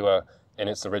think the trailer, in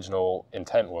its original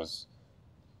intent, was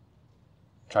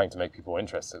trying to make people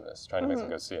interested in this, trying to make them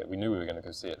go see it. We knew we were going to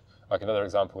go see it. Like, another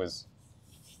example is,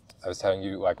 I was telling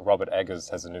you, like, Robert Eggers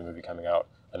has a new movie coming out,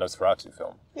 a Nosferatu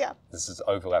film. Yeah. This is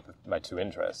overlap of my two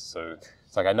interests, so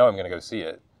it's like, I know I'm going to go see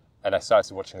it, and I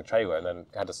started watching the trailer, and then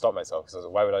had to stop myself, because I was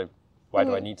like, why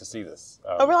do I need to see this?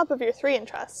 Overlap of your 3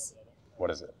 interests.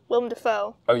 What is it? Willem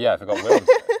Dafoe. Oh yeah, I forgot Willem.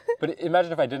 But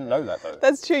imagine if I didn't know that though.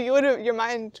 That's true. Your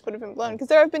mind would have been blown. Because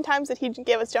there have been times that he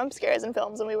gave us jump scares in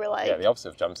films and we were like... Yeah, the opposite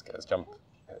of jump scares.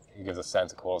 He gives us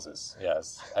Santa Clauses. Yeah,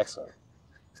 it's excellent.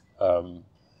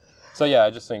 So yeah,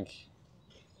 I just think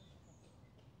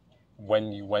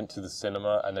when you went to the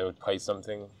cinema and they would play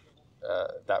something,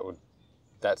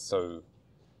 that's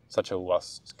such a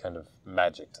lost kind of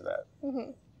magic to that.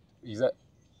 Mm-hmm.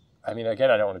 I mean,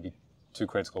 again, I don't want to be too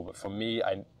critical, but for me,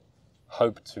 I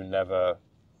hope to never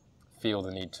feel the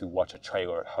need to watch a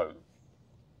trailer at home.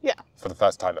 Yeah. For the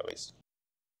first time, at least.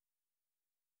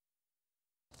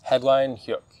 Headline,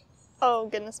 Hyuk. Oh,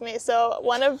 goodness me. So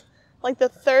one of, like, the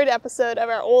 3rd episode of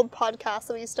our old podcast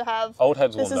that we used to have. Old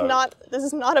heads will know. This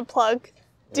is not a plug.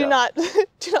 Do not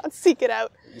seek it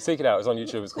out. You seek it out. It's on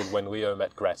YouTube. It's called When Leo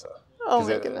Met Greta. Oh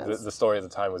my goodness. The story at the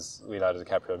time was Leonardo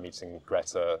DiCaprio meeting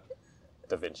Greta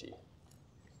da Vinci.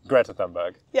 Greta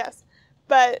Thunberg. Yes.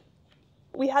 But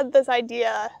we had this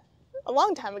idea a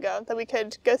long time ago that we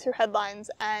could go through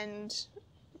headlines and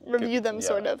review them,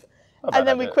 sort of. And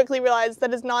then we quickly realized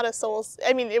that is not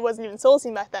it wasn't even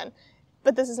Solacene back then.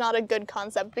 but this is not a good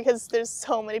concept because there's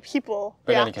so many people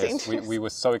But in any reacting case, to it. we were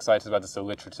so excited about this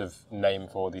alliterative name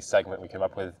for the segment we came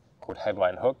up with called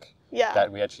Headline Hook Yeah.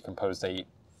 that we actually composed A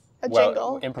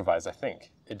jingle. improvised, I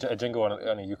think. A jingle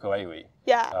on a ukulele.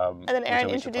 Yeah, and and then Aaron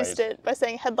Alicia introduced played. it by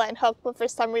saying headline hook, but for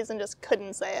some reason just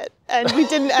couldn't say it. And we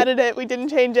didn't edit it, we didn't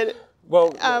change it.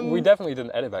 Well, we definitely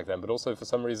didn't edit back then, but also for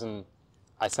some reason,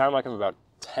 I sound like I'm about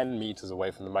 10 meters away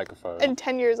from the microphone. And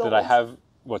 10 years old. That I have,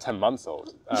 10 months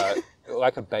old,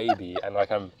 like a baby, and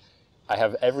like I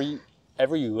have every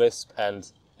lisp and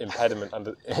impediment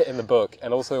in the book,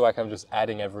 and also like I'm just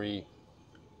adding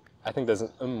I think there's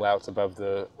an umlaut above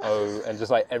the O, and just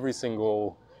like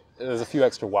there's a few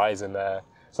extra Y's in there,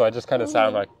 so I just kind of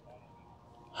sound like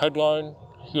headline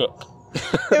hook.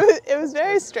 It was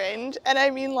very strange, and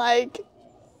I mean, like,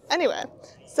 anyway.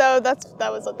 So that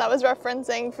was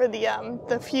referencing for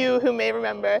the few who may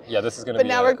remember. Yeah, this is going to be.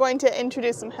 But now we're going to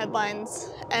introduce some headlines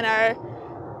and our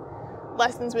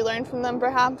lessons we learned from them,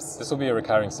 perhaps. This will be a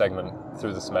recurring segment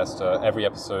through the semester. Every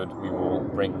episode we will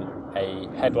bring a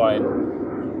headline,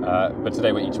 but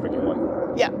today we're each bringing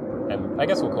one. Yeah. And I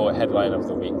guess we'll call it headline of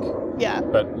the week. Yeah.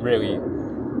 But really,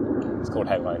 it's called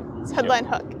headline. It's headline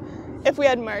hook. If we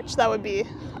had merch, that would be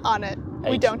on it.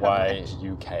 We don't have merch.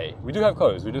 HYUK. We do have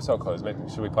clothes. We do sell clothes. Maybe,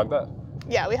 should we plug that?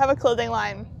 Yeah, we have a clothing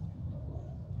line.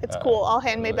 It's cool. All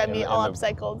handmade by me, all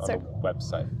upcycled. On the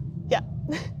website. Yeah.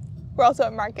 We're also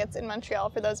at markets in Montreal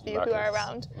for those of you who are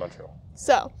around. Montreal.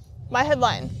 So, my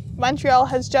headline. Montreal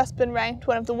has just been ranked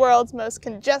one of the world's most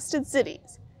congested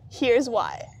cities. Here's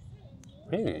why.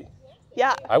 Really?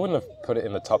 Yeah. I wouldn't have put it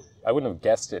in the top. I wouldn't have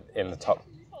guessed it in the top,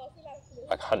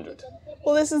 like 100.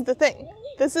 Well, this is the thing.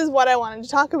 This is what I wanted to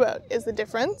talk about, is the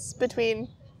difference between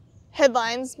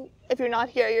headlines. If you're not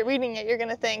here, you're reading it, you're going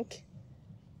to think,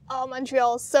 oh,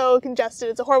 Montreal is so congested,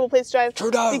 it's a horrible place to drive.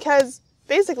 True that. Because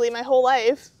basically my whole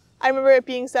life, I remember it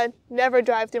being said, never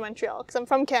drive through Montreal. Because I'm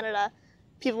from Canada.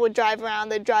 People would drive around,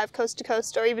 they'd drive coast to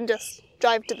coast, or even just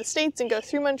drive to the States and go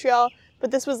through Montreal. But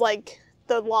this was like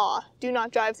the law, do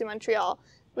not drive through Montreal.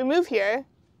 We move here.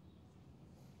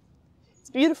 It's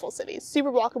a beautiful city,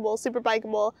 super walkable, super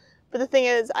bikeable. But the thing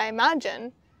is, I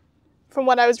imagine, from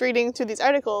what I was reading through these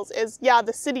articles, is, yeah,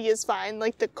 the city is fine,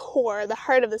 like the core, the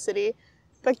heart of the city,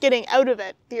 but getting out of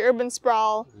it, the urban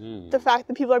sprawl, the fact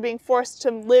that people are being forced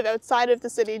to live outside of the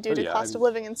city due to cost of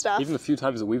living and stuff. Even the few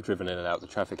times that we've driven in and out, the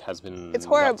traffic has been... It's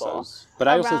horrible. But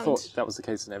I also thought that was the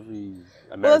case in every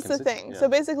American Well, that's the city. thing. Yeah. So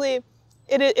basically,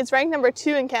 it's ranked number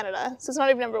 2 in Canada, so it's not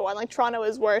even number 1. Like, Toronto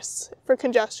is worse for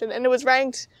congestion, and it was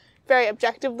ranked very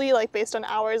objectively, like based on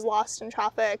hours lost in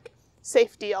traffic,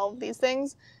 safety, all of these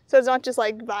things. So it's not just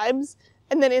like vibes.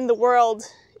 And then in the world,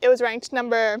 it was ranked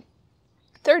number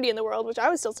 30 in the world, which I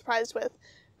was still surprised with.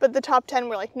 But the top 10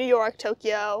 were like New York,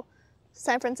 Tokyo,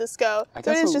 San Francisco.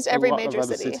 So it is just every major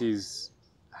city. Other cities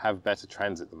have better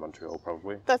transit than Montreal,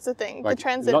 probably. That's the thing. Like, the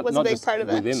transit was a big part of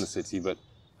it. Not within the city, but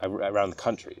around the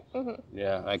country. Mm-hmm.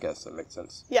 Yeah, I guess that makes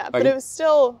sense. Yeah, but it was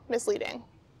still misleading.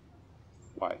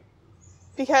 Why?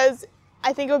 Because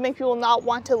I think it would make people not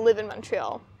want to live in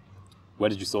Montreal. Where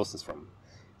did you source this from?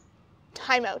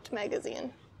 Time Out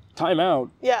magazine. Time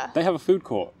Out? Yeah. They have a food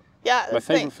court. Yeah, My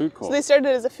favorite food court. So they started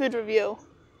as a food review,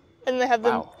 and they have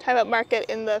the Wow. Time Out market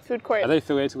in the food court. Are they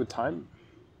affiliated with Time?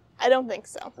 I don't think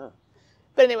so. Oh.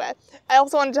 But anyway, I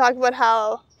also wanted to talk about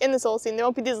how in the Solacene there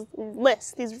won't be these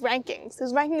lists, these rankings.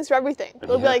 There's rankings for everything.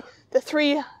 There'll be like the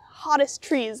 3 hottest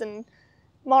trees in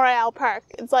Montreal Park.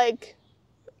 It's like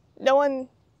no one.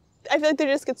 I feel like they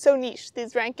just get so niche,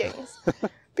 these rankings.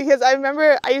 Because I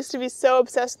remember I used to be so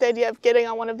obsessed with the idea of getting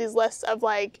on one of these lists of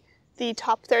like the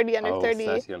top 30 under 30.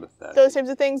 30 under 30. Those types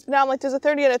of things. But now I'm like, there's a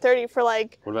 30 under 30 for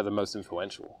like... What about the most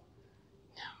influential?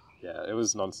 No. Yeah, it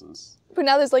was nonsense. But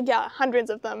now there's like, yeah, hundreds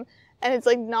of them. And it's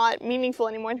like not meaningful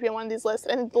anymore to be on one of these lists.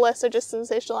 And the lists are just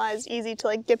sensationalized, easy to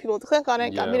like get people to click on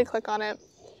it, got me to click on it.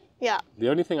 Yeah. The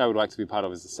only thing I would like to be part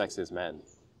of is the sexiest man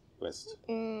list.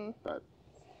 But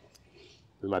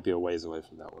we might be a ways away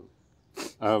from that one.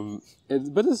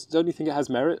 But don't you think it has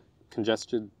merit?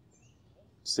 Congestion,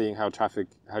 seeing how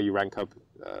you rank up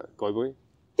globally?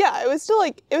 Yeah, it was still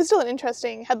an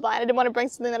interesting headline. I didn't want to bring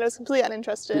something that I was completely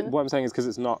uninterested in. What I'm saying is because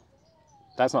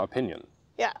that's not opinion.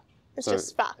 Yeah, it's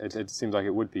just fact. It seems like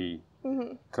it would be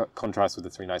contrast with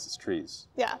the 3 nicest trees.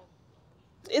 Yeah.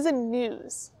 Is it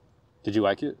news? Did you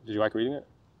like it? Did you like reading it?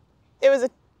 It was a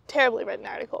terribly written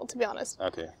article, to be honest.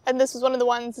 Okay. And this was one of the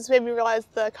ones, this made me realize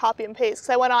the copy and paste, because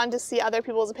I went on to see other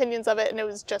people's opinions of it, and it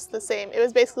was just the same. It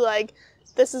was basically like,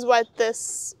 this is what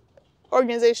this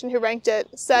organization who ranked it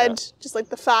said, just like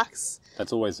the facts.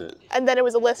 That's always it. And then it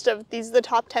was a list of, these are the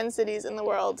top 10 cities in the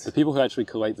world. The people who actually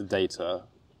collate the data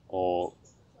or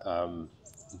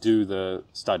do the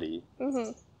study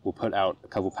will put out a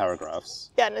couple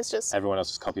paragraphs. Yeah, and it's just... Everyone else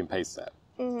just copy and paste that.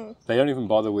 They don't even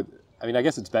bother with... I mean, I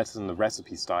guess it's better than the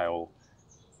recipe style.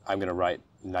 I'm going to write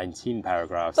 19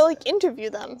 paragraphs. But, like, interview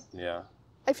them. Yeah.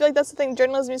 I feel like that's the thing.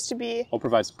 Journalism used to be... Or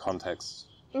provide some context.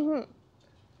 It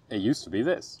used to be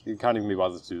this. You can't even be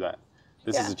bothered to do that.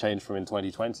 This is a change from in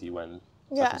 2020 when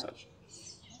such and such.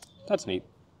 That's neat.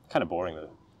 Kind of boring, though.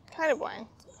 Kind of boring.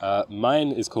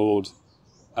 Mine is called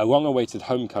A Long-Awaited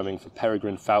Homecoming for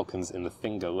Peregrine Falcons in the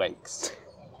Finger Lakes.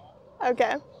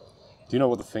 Okay. Do you know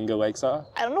what the Finger Lakes are?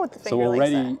 I don't know what the Finger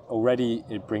Lakes are. So already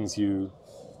it brings you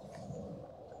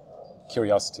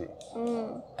curiosity.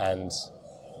 And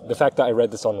the fact that I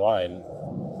read this online,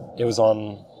 it was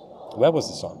on... Where was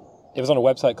this on? It was on a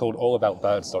website called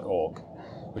allaboutbirds.org,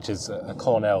 which is a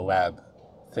Cornell lab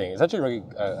thing. It's actually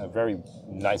a very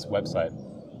nice website.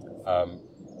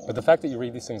 But the fact that you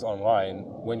read these things online,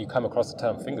 when you come across the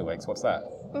term Finger Lakes, what's that?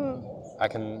 I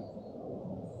can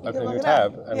open a new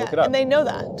tab and look it up. And they know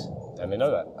that. And they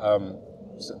know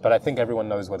that. But I think everyone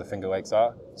knows where the Finger Lakes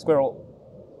are. Squirrel,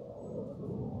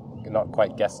 not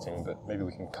quite guessing, but maybe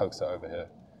we can coax it over here.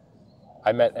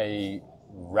 I met a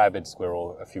rabid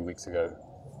squirrel a few weeks ago.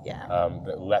 Yeah.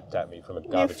 That leapt at me from a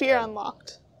garbage New fear can.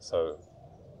 unlocked. So,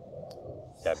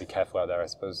 yeah, be careful out there, I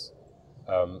suppose.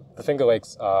 The Finger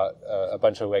Lakes are a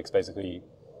bunch of lakes basically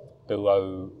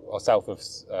below or south of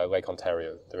Lake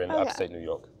Ontario. They're in upstate New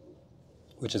York,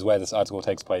 which is where this article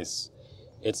takes place.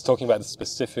 It's talking about the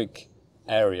specific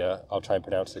area, I'll try and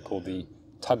pronounce it, called the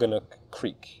Tugganook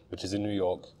Creek, which is in New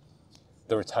York.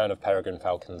 The return of peregrine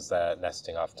falcons there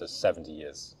nesting after 70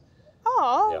 years.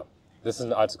 Oh. Yeah. This is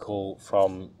an article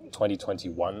from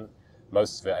 2021.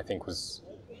 Most of it, I think, was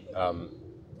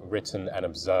written and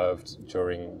observed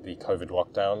during the COVID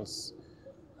lockdowns.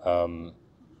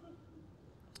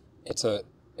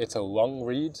 It's a long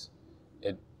read.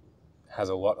 It has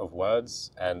a lot of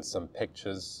words and some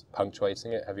pictures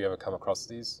punctuating it. Have you ever come across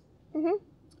these?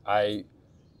 I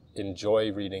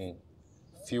enjoy reading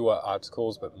fewer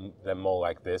articles, but they're more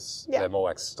like this. They're more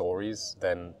like stories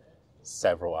than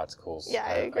several articles. Yeah,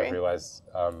 I agree. I realized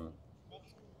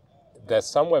there's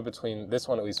somewhere between, this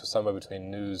one at least was somewhere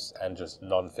between news and just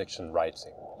non-fiction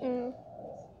writing.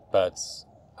 But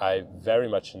I very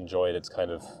much enjoyed its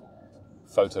kind of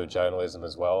photojournalism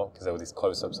as well, because there were these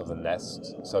close-ups of the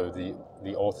nest. So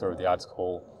the author of the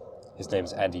article, his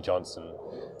name's Andy Johnson,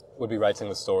 would be writing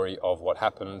the story of what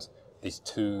happened. These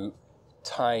two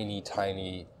tiny,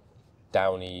 tiny,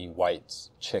 downy white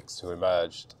chicks who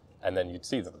emerged, and then you'd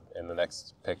see them in the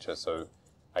next picture. So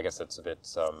I guess that's a bit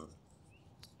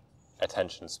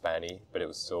attention spanny, but it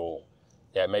was still,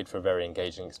 it made for a very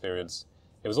engaging experience.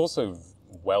 It was also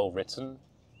well written.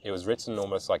 It was written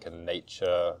almost like a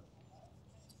nature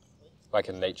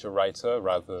writer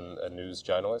rather than a news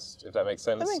journalist, if that makes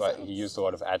sense. That makes sense. He used a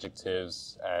lot of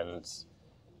adjectives, and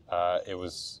it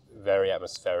was very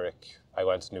atmospheric. I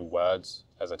learned a new word,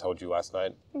 as I told you last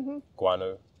night.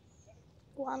 Guano.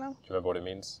 Guano. Do you remember what it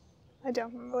means? I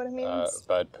don't remember what it means.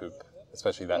 Bird poop,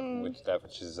 especially that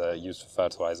which is used for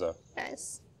fertilizer.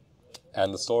 Nice.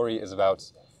 And the story is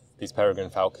about these peregrine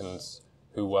falcons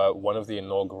who were one of the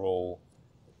inaugural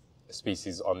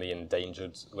species on the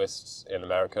endangered lists in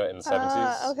America in the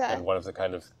 70s. Okay. And one of the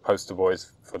kind of poster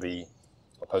boys for the,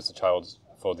 or poster child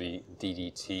for the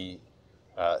DDT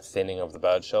thinning of the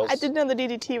bird shells. I didn't know the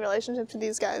DDT relationship to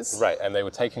these guys. Right, and they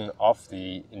were taken off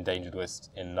the endangered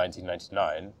list in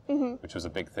 1999, which was a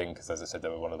big thing because, as I said, they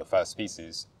were one of the first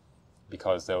species,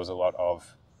 because there was a lot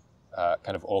of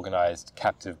kind of organized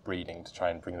captive breeding to try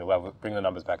and bring the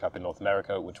numbers back up in North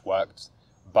America, which worked,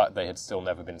 but they had still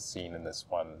never been seen in this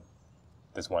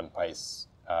one place,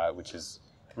 which is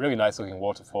a really nice looking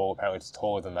waterfall. Apparently it's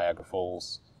taller than Niagara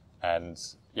Falls, and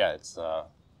yeah, it's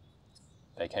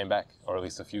they came back, or at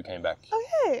least a few came back.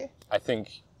 Okay. I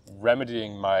think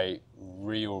remedying my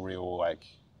real like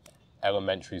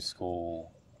elementary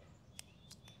school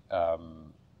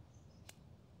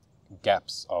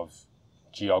gaps of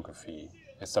geography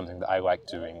is something that I like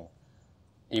doing,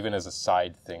 even as a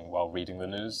side thing while reading the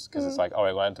news, because it's like, oh,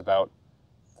 I learned about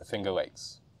the Finger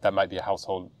Lakes. That might be a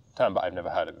household term, but I've never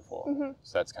heard it before.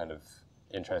 So that's kind of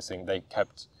interesting. They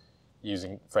kept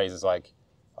using phrases like,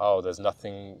 oh, there's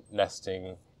nothing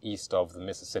nesting east of the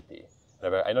Mississippi.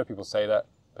 And I know people say that,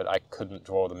 but I couldn't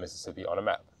draw the Mississippi on a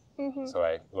map. So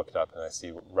I look it up and I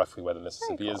see roughly where the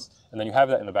Mississippi is. And then you have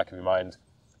that in the back of your mind.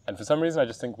 And for some reason, I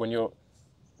just think when you're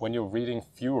reading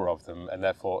fewer of them and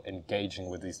therefore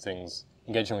engaging with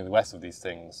less of these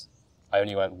things, I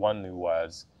only learned one new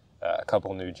word, a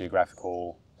couple new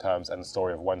geographical terms, and the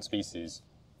story of one species.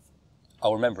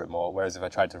 I'll remember it more, whereas if I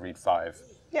tried to read 5,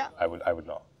 Yeah. I would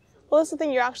not. Well, that's the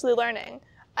thing, you're actually learning.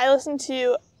 I listened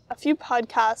to a few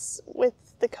podcasts with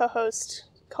the co-host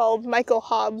called Michael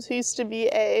Hobbs, who used to be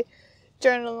a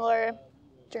journaler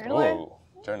Oh,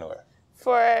 journaler.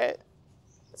 for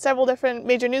several different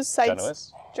major news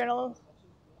sites. Journalist?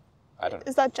 I don't know.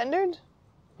 Is that gendered?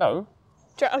 No.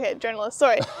 Okay, journalist,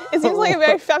 sorry. It seems like a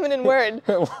very feminine word.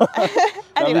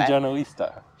 Anyway.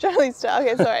 Journalista. Journalista,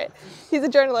 okay, sorry. He's a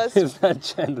journalist. Is that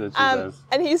gendered? And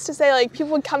he used to say, like,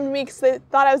 people would come to me because they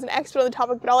thought I was an expert on the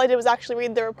topic, but all I did was actually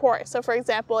read the report. So, for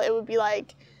example, it would be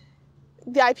like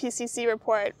the IPCC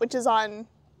report, which is on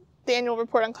the annual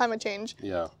report on climate change.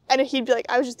 Yeah. And he'd be like,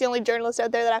 I was just the only journalist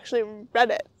out there that actually read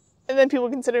it. And then people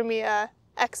consider me an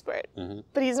expert. Mm-hmm.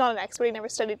 But he's not an expert. He never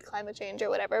studied climate change or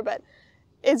whatever. But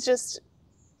it's just,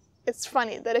 it's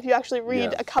funny that if you actually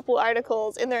read a couple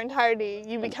articles in their entirety,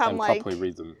 you become and properly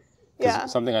read them. Yeah.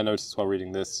 Something I noticed while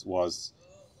reading this was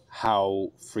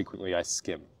how frequently I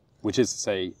skim, which is to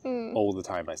say all the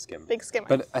time I skim. Big skimmer.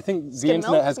 But I think the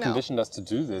internet has conditioned us to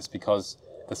do this because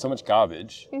there's so much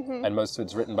garbage and most of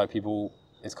it's written by people,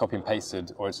 it's copy and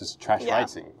pasted or it's just trash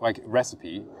writing. Like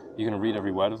recipe, you're going to read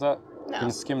every word of that? No. You're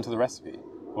going to skim to the recipe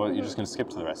or you're just going to skip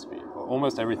to the recipe.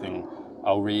 Almost everything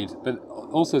I'll read, but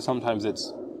also sometimes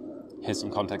it's here's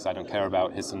some context I don't care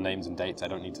about, here's some names and dates I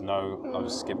don't need to know, I'll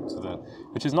just skip to the,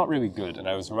 which is not really good. And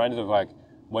I was reminded of like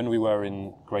when we were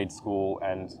in grade school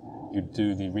and you'd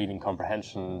do the reading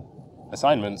comprehension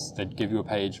assignments, they'd give you a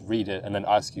page, read it, and then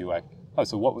ask you like, oh,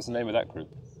 so what was the name of that group?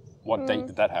 What date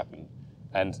did that happen?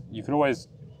 And you could always,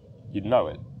 you'd know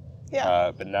it.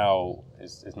 Yeah. But now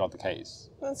it's not the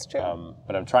case. That's true.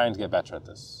 But I'm trying to get better at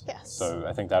this. Yes. So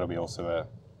I think that'll be also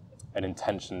an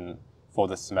intention for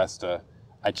this semester.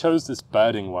 I chose this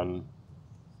birding one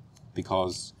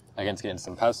because, again, to get into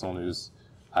some personal news,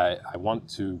 I want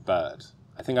to bird.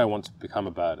 I think I want to become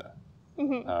a birder.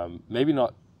 Mm-hmm. Maybe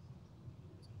not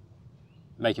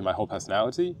make it my whole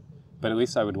personality, but at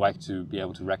least I would like to be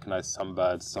able to recognize some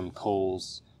birds, some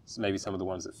calls, maybe some of the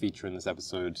ones that feature in this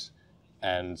episode.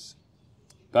 And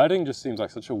birding just seems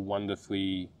like such a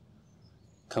wonderfully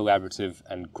collaborative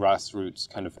and grassroots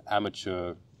kind of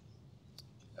amateur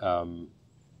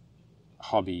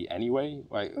hobby anyway.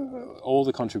 Like all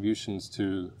the contributions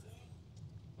to,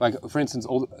 like for instance,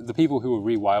 all the people who were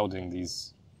rewilding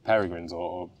these peregrines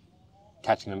or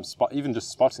catching them, even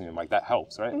just spotting them, like that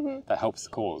helps, right? That helps the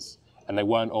cause. And they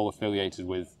weren't all affiliated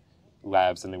with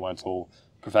labs and they weren't all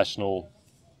professional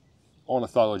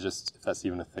ornithologists, if that's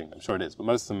even a thing. I'm sure it is, but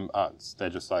most of them aren't. They're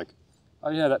just like, oh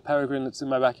yeah, that peregrine that's in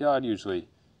my backyard usually,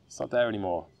 it's not there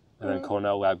anymore. And then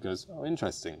Cornell lab goes, oh,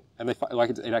 interesting. And they like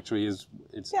it actually is,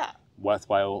 it's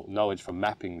worthwhile knowledge for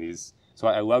mapping these. So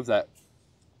I love that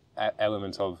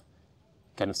element of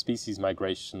kind of species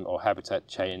migration or habitat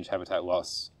change, habitat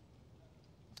loss,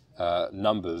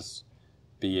 numbers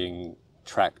being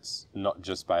tracked not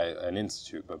just by an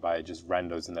institute, but by just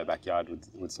randos in their backyard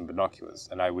with some binoculars.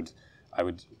 And I would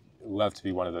love to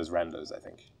be one of those randos, I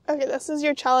think. Okay, this is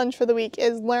your challenge for the week,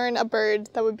 is learn a bird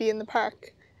that would be in the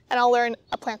park. And I'll learn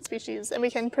a plant species, and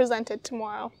we can present it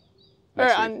tomorrow.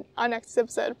 On next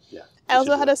episode. Yeah. I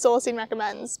also had a Solacene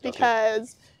recommends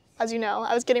because, as you know,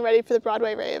 I was getting ready for the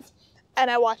Broadway rave, and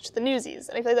I watched the Newsies,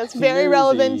 and I feel like that's very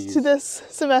relevant to this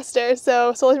semester.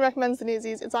 So Solacene recommends the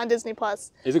Newsies. It's on Disney+.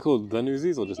 Is it called The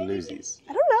Newsies or just Newsies?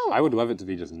 I don't know. I would love it to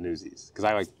be just Newsies, because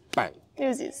I like bang.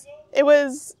 Newsies. It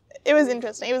was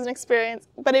interesting. It was an experience,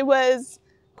 but it was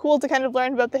cool to kind of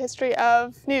learn about the history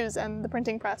of news and the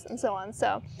printing press and so on.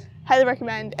 So highly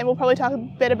recommend. And we'll probably talk a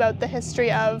bit about the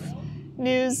history of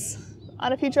news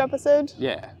on a future episode.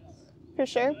 Yeah. For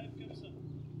sure.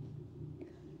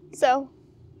 So,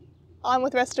 on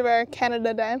with the rest of our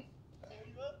Canada Day.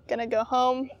 Gonna go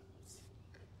home,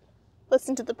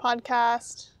 listen to the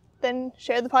podcast, then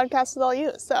share the podcast with all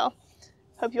you. So,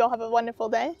 hope you all have a wonderful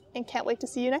day and can't wait to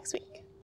see you next week.